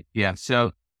 Right. Yeah.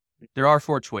 So there are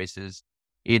 4 choices.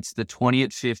 It's the 20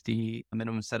 at 50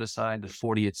 minimum set aside, the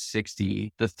 40 at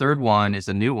 60. The third one is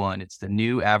a new one. It's the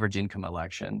new average income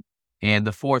election. And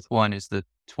the fourth one is the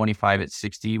 25 at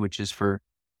 60, which is for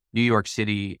New York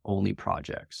City only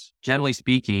projects. Generally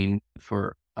speaking,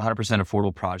 for 100%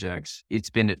 affordable projects, it's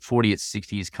been at 40 at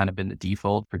 60 has kind of been the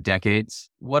default for decades.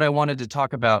 What I wanted to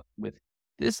talk about with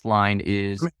this line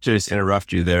is... Just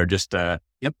interrupt you there, just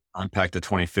unpack the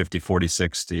 2050, 40,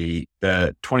 60.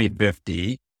 The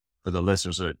 2050, for the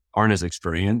listeners that aren't as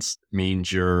experienced,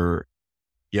 means the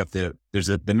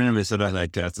minimum set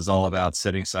aside test is all about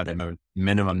setting aside a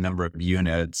minimum number of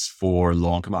units for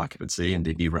low income occupancy and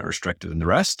to be rent restricted and the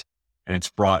rest. And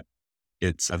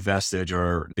it's a vestige,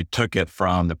 or they took it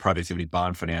from the productivity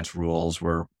bond finance rules,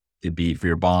 where it'd be for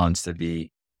your bonds to be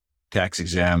tax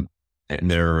exempt, and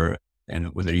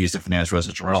when they're used to finance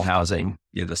residential rental housing,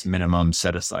 you have this minimum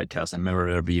set aside test. And remember,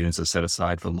 there'll be units that set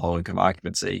aside for low income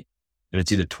occupancy. And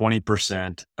it's either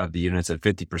 20% of the units at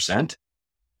 50%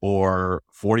 or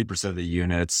 40% of the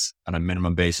units on a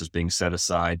minimum basis being set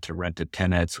aside to rent to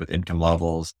tenants with income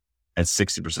levels at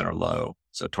 60% or low.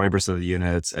 So 20% of the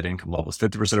units at income levels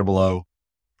 50% or below,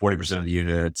 40% of the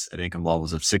units at income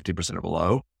levels of 60% or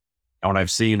below. And when I've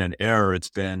seen an error, it's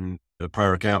been the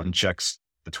prior accountant checks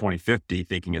the 2050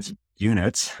 thinking it's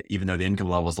units, even though the income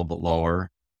level is a little bit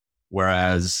lower.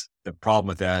 Whereas the problem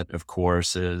with that, of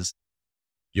course, is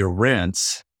your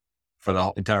rents for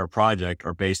the entire project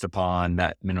are based upon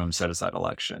that minimum set aside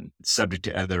election. It's subject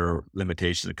to other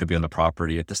limitations that could be on the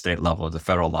property at the state level or the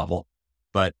federal level.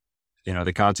 But,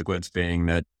 the consequence being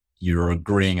that you're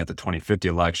agreeing at the 2050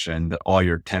 election that all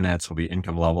your tenants will be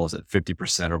income levels at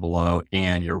 50% or below,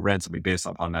 and your rents will be based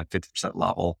upon that 50%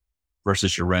 level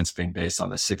versus your rents being based on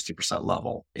the 60%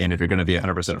 level. And if you're going to be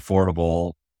 100%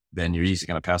 affordable, then you're easily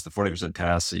going to pass the 40%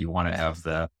 test. So you want to have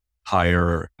the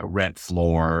higher rent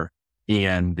floor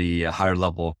and the higher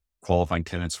level qualifying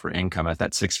tenants for income at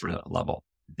that 6% level.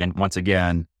 And once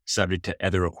again, subject to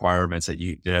other requirements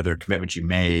the other commitments you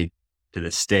made to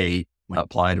the state when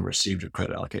applied and received your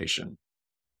credit allocation.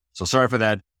 So sorry for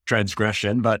that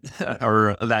transgression, but,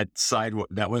 or that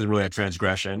that wasn't really a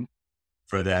transgression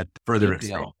for that further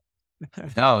extent.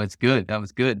 No, it's good. That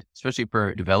was good, especially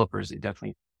for developers. They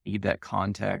definitely need that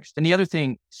context. And the other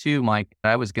thing too, Mike,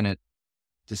 I was going to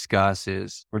discuss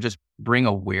or just bring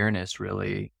awareness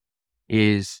really,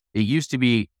 is it used to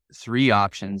be 3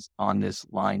 options on this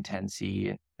line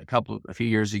 10C. A few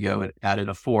years ago, it added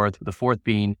a fourth, the fourth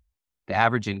being the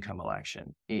average income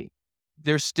election.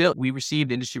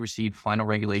 Industry received final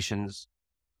regulations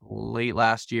late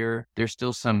last year. There's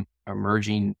still some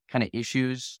emerging kind of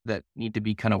issues that need to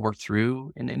be kind of worked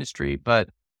through in the industry. But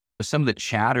some of the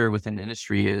chatter within the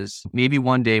industry is maybe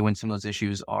one day when some of those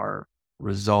issues are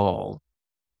resolved,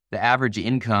 the average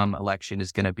income election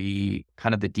is going to be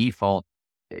kind of the default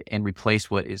and replace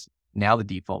what is now the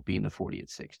default being the 40 at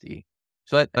 60.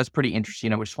 So that's pretty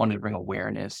interesting. I just wanted to bring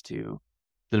awareness to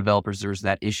the developers. There's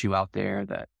that issue out there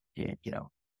that,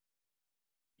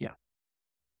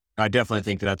 I definitely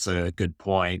think that's a good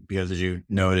point, because as you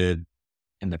noted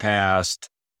in the past,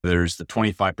 there's the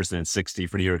 25% and 60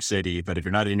 for New York City. But if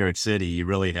you're not in New York City, you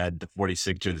really had the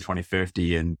 40/60 or the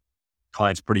 20/50, and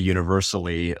clients pretty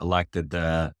universally elected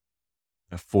the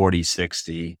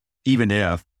 40/60, even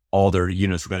if all their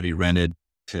units were going to be rented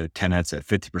to tenants at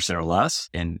 50% or less.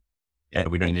 And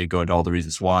we don't need to go into all the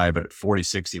reasons why, but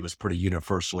 40/60 was pretty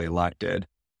universally elected.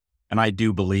 And I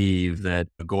do believe that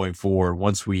going forward,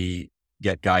 once we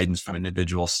get guidance from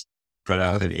individual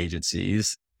credit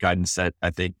agencies, guidance that I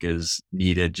think is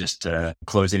needed just to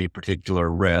close any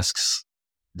particular risks,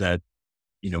 that,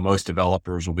 most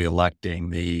developers will be electing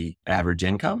the average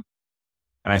income.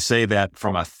 And I say that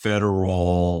from a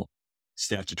federal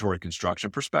statutory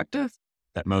construction perspective,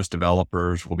 that most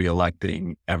developers will be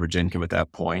electing average income at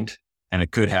that point. And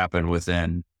it could happen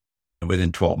within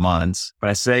 12 months. But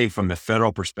I say from the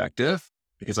federal perspective,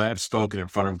 because I have spoken in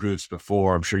front of groups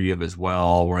before, I'm sure you have as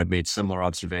well, where I've made similar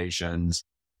observations,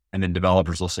 and then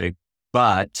developers will say,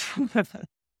 but they'll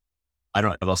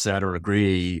say, I don't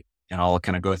agree. and I'll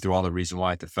kind of go through all the reason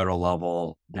why at the federal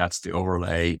level, that's the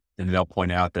overlay. And they'll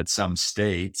point out that some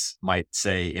states might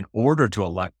say, in order to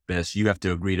elect this, you have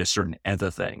to agree to certain other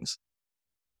things.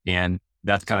 And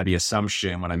that's kind of the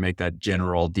assumption when I make that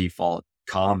general default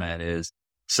comment is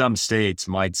some states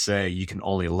might say you can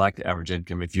only elect average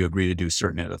income if you agree to do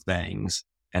certain other things.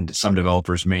 And some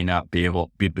developers may not be in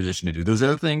a position to do those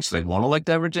other things. So they won't elect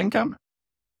average income.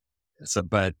 So,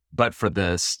 but for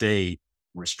the state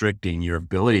restricting your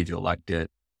ability to elect it,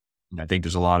 I think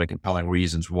there's a lot of compelling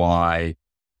reasons why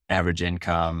average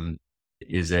income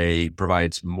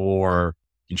provides more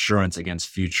insurance against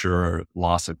future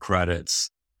loss of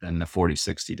credits than the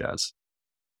 40/60 does.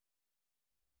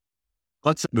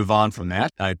 Let's move on from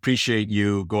that. I appreciate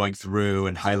you going through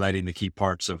and highlighting the key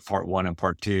parts of part 1 and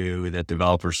part 2 that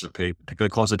developers should pay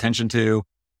particularly close attention to.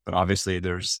 But obviously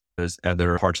there's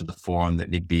other parts of the form that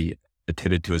need to be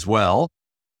attended to as well.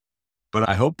 But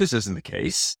I hope this isn't the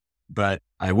case. But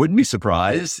I wouldn't be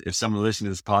surprised if someone listening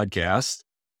to this podcast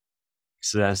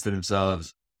says to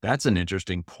themselves, that's an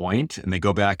interesting point. And they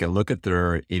go back and look at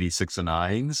their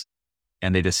 8609s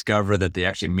and they discover that they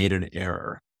actually made an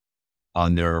error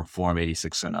on their Form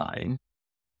 8609.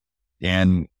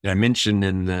 And I mentioned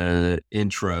in the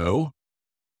intro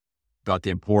about the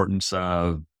importance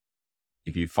of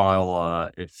if you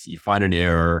find an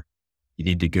error, you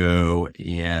need to go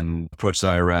and approach the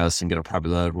IRS and get a private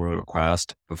letter ruling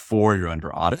request before you're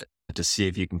under audit to see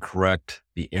if you can correct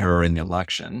the error in the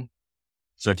election.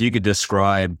 So if you could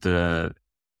describe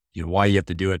why you have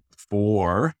to do it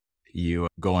before you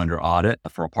go under audit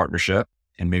for a partnership,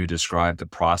 and maybe describe the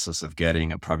process of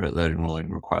getting a private letter ruling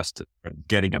request, or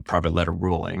getting a private letter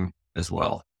ruling as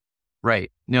well.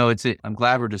 Right. No, I'm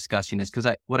glad we're discussing this because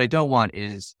what I don't want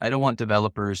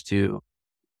developers to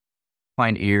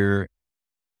find error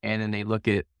and then they look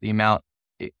at the amount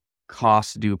it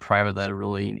costs to do a private letter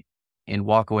ruling and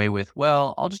walk away with,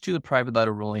 well, I'll just do the private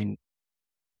letter ruling,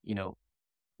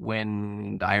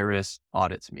 when the IRS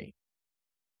audits me.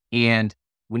 And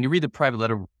when you read the private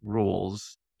letter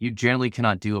rules, you generally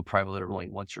cannot do a private letter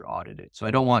ruling once you're audited. So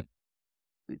I don't want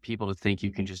people to think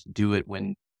you can just do it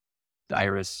when the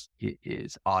IRS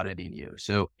is auditing you.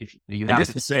 So if you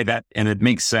have to say that, and it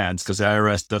makes sense because the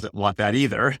IRS doesn't want that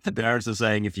either. The IRS is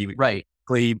saying if you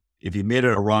made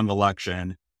it a wrong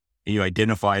election and you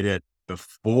identified it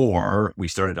before we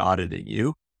started auditing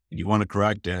you, and you want to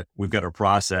correct it, we've got a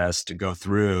process to go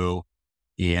through.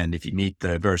 And if you meet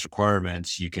the various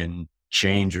requirements, you can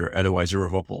change your otherwise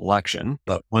irrevocable election.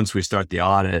 But once we start the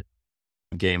audit,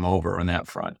 game over on that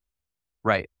front.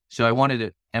 Right. So I wanted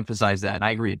to emphasize that. And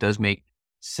I agree, it does make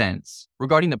sense.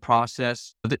 Regarding the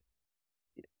process,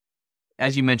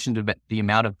 as you mentioned, the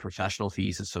amount of professional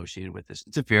fees associated with this,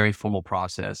 it's a very formal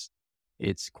process.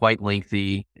 It's quite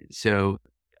lengthy. So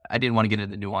I didn't want to get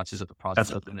into the nuances of the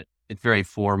process. It's very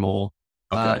formal.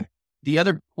 Okay. The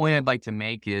other point I'd like to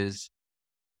make is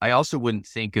I also wouldn't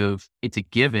think of it's a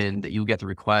given that you'll get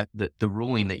the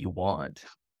ruling that you want.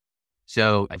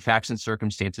 So facts and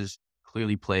circumstances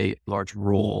clearly play a large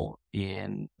role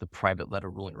in the private letter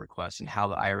ruling request and how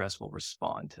the IRS will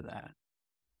respond to that.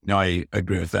 No, I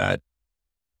agree with that.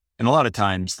 And a lot of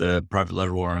times the private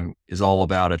letter ruling is all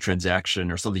about a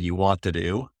transaction or something you want to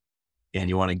do, and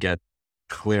you want to get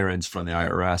clearance from the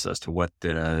IRS as to what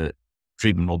the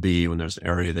treatment will be when there's an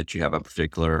area that you have a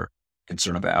particular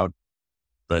concern about.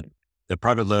 But the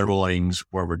private letter rulings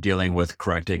where we're dealing with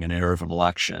correcting an error of an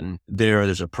election,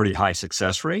 there's a pretty high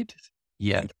success rate.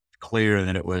 Yeah. Clear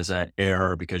that it was an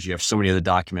error because you have so many other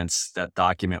documents that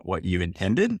document what you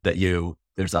intended that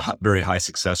there's a very high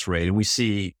success rate. And we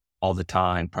see all the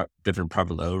time different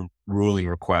private letter ruling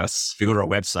requests. If you go to our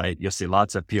website, you'll see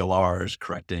lots of PLRs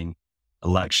correcting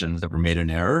elections that were made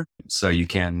in error. So you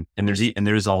can, and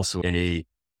there's also a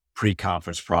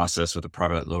pre-conference process with a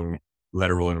private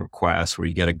letter ruling request where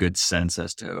you get a good sense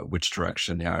as to which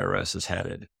direction the IRS is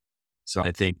headed. So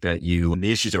I think that in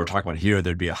the issues that we're talking about here,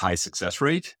 there'd be a high success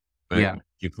rate, but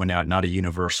you point out not a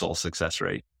universal success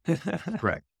rate.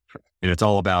 Correct. And it's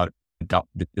all about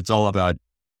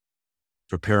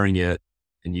preparing it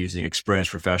and using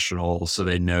experienced professionals so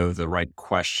they know the right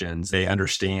questions. They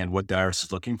understand what the IRS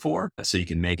is looking for, so you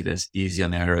can make it as easy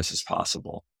on the IRS as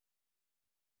possible.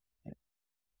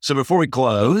 So before we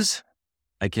close,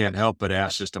 I can't help but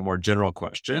ask just a more general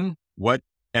question. What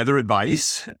other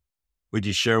advice would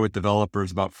you share with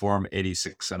developers about Form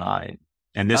 8609?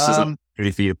 And this is a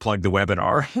opportunity for you to plug the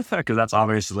webinar because that's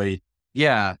obviously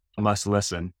a must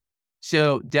listen.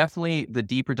 So definitely the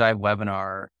deeper dive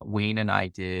webinar Wayne and I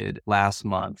did last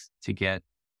month to get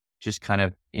just kind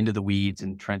of into the weeds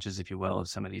and trenches, if you will, of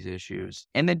some of these issues.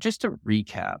 And then just to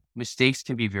recap, mistakes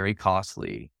can be very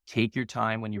costly. take your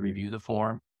time when you review the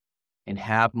form and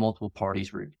have multiple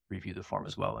parties review the form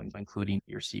as well, including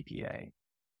your CPA.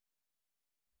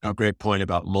 A great point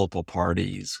about multiple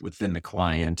parties within the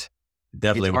client.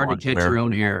 Definitely it's hard to catch your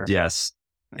own ear. Yes.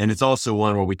 And it's also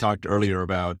one where we talked earlier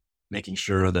about making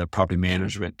sure the property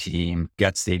management team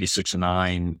gets the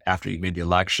 8609 after you made the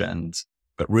elections,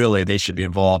 but really they should be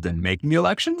involved in making the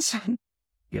elections.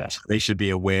 Yes. They should be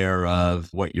aware of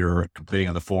what you're completing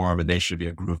on the form, and they should be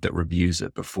a group that reviews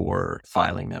it before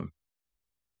filing them.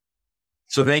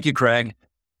 So thank you, Craig.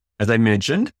 As I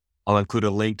mentioned, I'll include a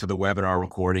link to the webinar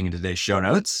recording in today's show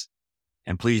notes.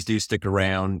 And please do stick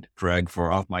around, Craig, for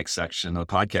our off-mic section of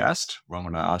the podcast, where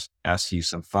I'm going to ask you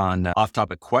some fun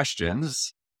off-topic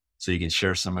questions so you can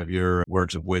share some of your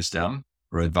words of wisdom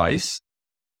or advice.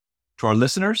 To our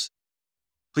listeners,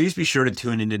 please be sure to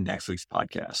tune into next week's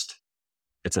podcast.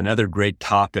 It's another great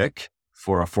topic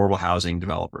for affordable housing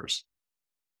developers.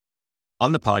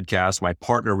 On the podcast, my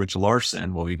partner, Rich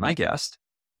Larson, will be my guest,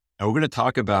 and we're going to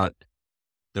talk about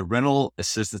the Rental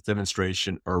Assistance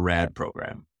Demonstration, or RAD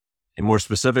program. And more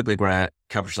specifically, we're going to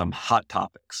cover some hot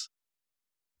topics.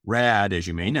 RAD, as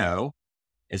you may know,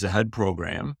 is a HUD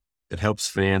program that helps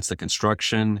finance the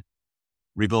construction,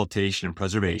 rehabilitation, and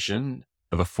preservation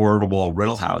of affordable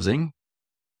rental housing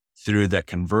through the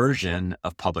conversion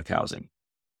of public housing.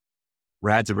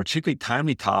 RAD's a particularly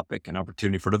timely topic and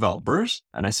opportunity for developers.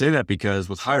 And I say that because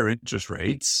with higher interest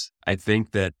rates, I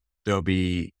think that there'll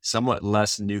be somewhat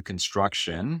less new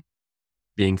construction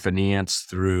being financed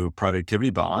through productivity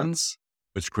bonds,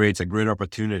 which creates a great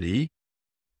opportunity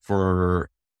for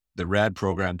the RAD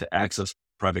program to access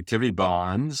productivity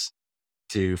bonds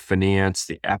to finance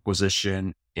the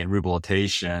acquisition and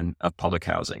rehabilitation of public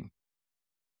housing.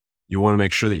 You want to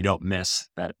make sure that you don't miss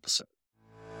that episode.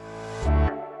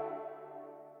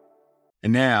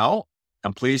 And now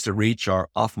I'm pleased to reach our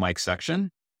off-mic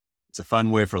section. It's a fun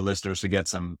way for listeners to get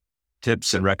some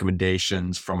tips and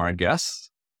recommendations from our guests.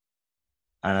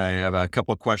 I have a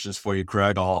couple of questions for you,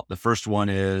 Craig. The first one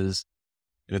is,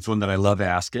 and it's one that I love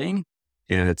asking,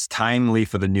 and it's timely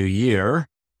for the new year,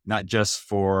 not just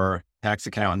for tax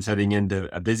accountants heading into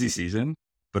a busy season,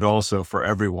 but also for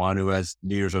everyone who has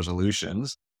New Year's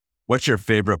resolutions. What's your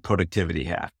favorite productivity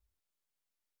hack?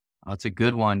 Oh, it's a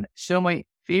good one. So my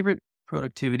favorite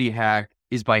productivity hack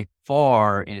is by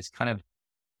far, and it's kind of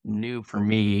new for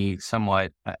me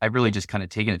somewhat, I've really just kind of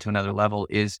taken it to another level,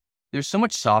 is there's so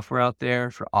much software out there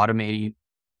for automating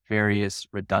various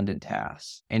redundant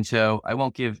tasks. And so I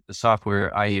won't give the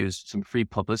software I use some free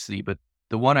publicity, but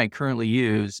the one I currently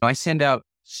use, I send out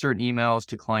certain emails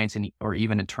to clients or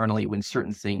even internally when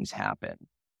certain things happen,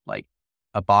 like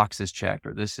a box is checked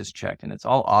or this is checked, and it's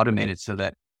all automated so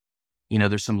that,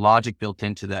 there's some logic built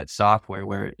into that software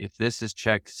where if this is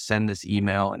checked, send this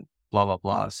email and blah, blah,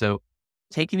 blah. So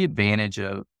taking advantage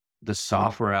of the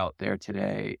software out there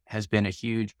today has been a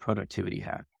huge productivity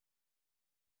hack.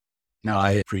 Now,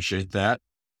 I appreciate that.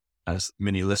 As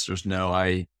many listeners know,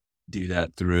 I do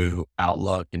that through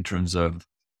Outlook in terms of,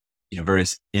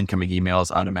 various incoming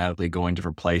emails automatically going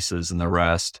different places and the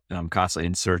rest. And I'm constantly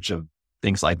in search of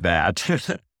things like that.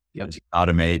 Yep.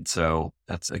 Automate. So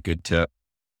that's a good tip.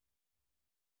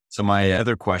 So my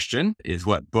other question is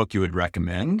what book you would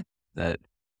recommend that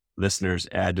listeners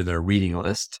add to their reading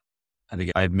list. I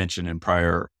think I've mentioned in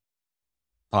prior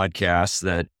podcasts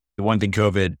that the one thing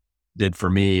COVID did for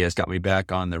me has got me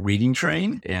back on the reading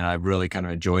train, and I really kind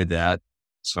of enjoyed that.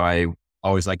 So I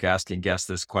always like asking guests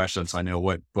this question so I know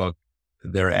what book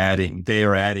they are adding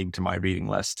to my reading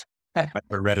list. I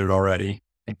read it already.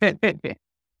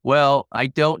 Well, I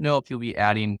don't know if you'll be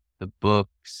adding the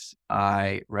books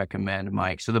I recommend,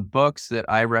 Mike. So the books that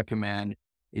I recommend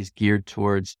is geared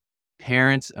towards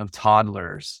parents of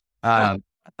toddlers.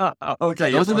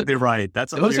 Okay, those are right.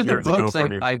 Those are the books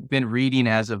I've been reading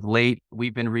as of late.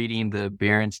 We've been reading the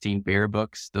Berenstein Bear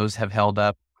books. Those have held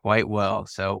up quite well.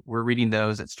 So we're reading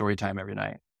those at Storytime every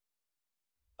night.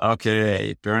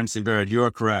 Okay, Berenstein Bear, you are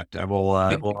correct. I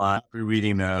will be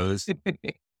reading those.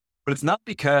 But it's not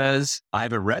because I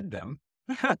haven't read them.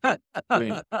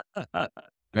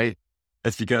 Right.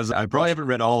 It's because I probably haven't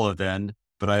read all of them,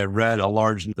 but I have read a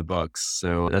large number of books.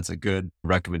 So that's a good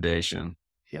recommendation.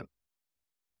 Yep.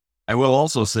 I will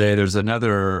also say there's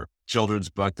another children's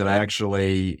book that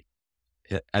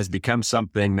it has become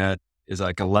something that is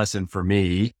like a lesson for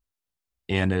me.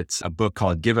 And it's a book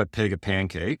called Give a Pig a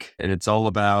Pancake. And it's all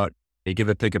about, you give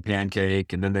a pig a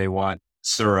pancake and then they want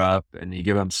syrup, and you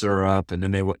give them syrup, and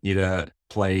then they need a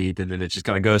plate. And then it just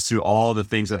kind of goes through all the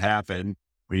things that happen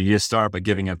where you just start by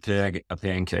giving a pig a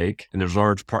pancake. And there's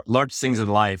large things in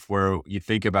life where you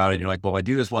think about it and you're like, well, I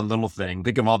do this one little thing.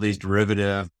 Think of all these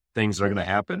derivative things that are going to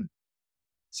happen.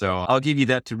 So I'll give you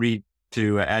that to read,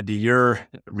 to add to your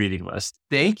reading list.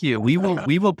 Thank you. We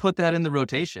will put that in the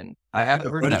rotation. I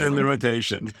haven't heard Put that. it in the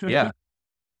rotation. Yeah.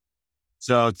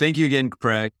 So thank you again,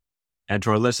 Craig. And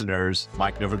to our listeners,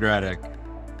 Mike Novogradac,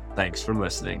 thanks for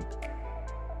listening.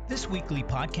 This weekly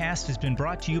podcast has been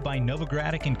brought to you by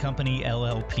Novogradac and Company,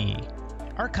 LLP.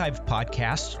 Archived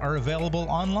podcasts are available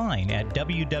online at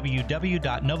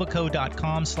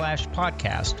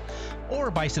www.novaco.com/podcast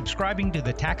or by subscribing to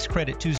the Tax Credit Tuesday